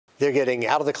They're getting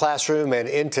out of the classroom and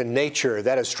into nature.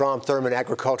 That is Strom Thurmond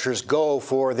Agriculture's goal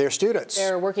for their students.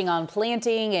 They're working on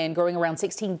planting and growing around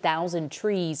 16,000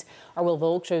 trees. Our Will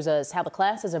Volk shows us how the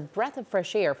class is a breath of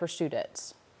fresh air for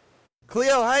students.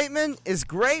 Cleo Heitman is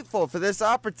grateful for this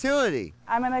opportunity.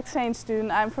 I'm an exchange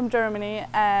student. I'm from Germany,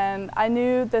 and I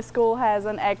knew the school has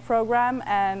an ag program,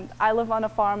 and I live on a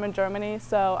farm in Germany,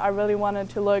 so I really wanted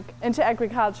to look into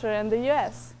agriculture in the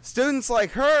U.S. Students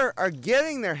like her are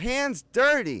getting their hands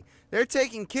dirty. They're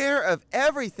taking care of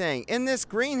everything in this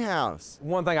greenhouse.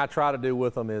 One thing I try to do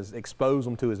with them is expose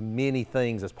them to as many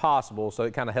things as possible, so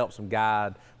it kind of helps them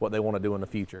guide what they want to do in the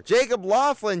future. Jacob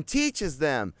Laughlin teaches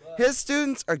them. His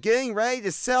students are getting ready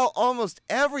to sell almost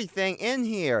everything in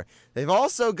here. They've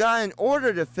also got an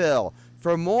order to fill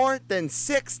for more than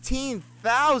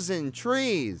 16,000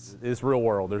 trees. It's real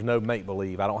world. There's no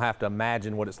make-believe. I don't have to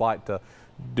imagine what it's like to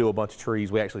do a bunch of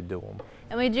trees. We actually do them.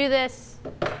 And we do this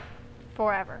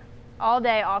forever. All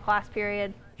day, all class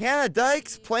period. Hannah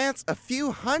Dykes plants a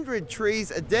few hundred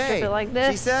trees a day. Keep it like this.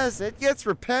 She says it gets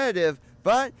repetitive,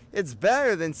 but it's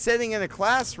better than sitting in a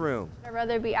classroom. I'd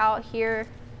rather be out here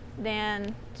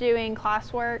than doing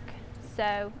classwork,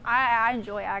 so I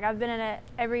enjoy ag. I've been in it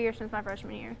every year since my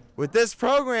freshman year. With this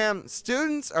program,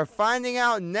 students are finding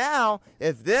out now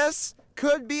if this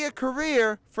could be a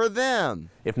career for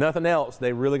them. If nothing else,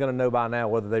 they're really going to know by now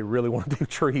whether they really want to do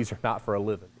trees or not for a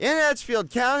living. In Edgefield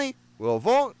County, Will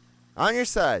Volk on your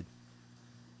side.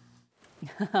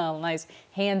 Nice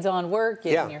hands-on work,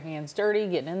 getting your hands dirty,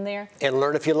 getting in there. And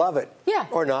learn if you love it. Yeah.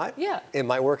 Or not. Yeah. It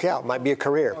might work out. It might be a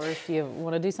career. Or if you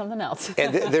want to do something else.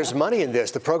 And there's money in this.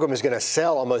 The program is going to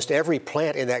sell almost every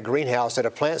plant in that greenhouse at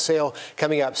a plant sale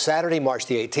coming up Saturday, March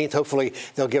the 18th. Hopefully,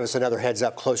 they'll give us another heads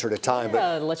up closer to time.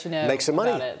 But let you know make some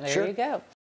money. About it. There Sure. you go.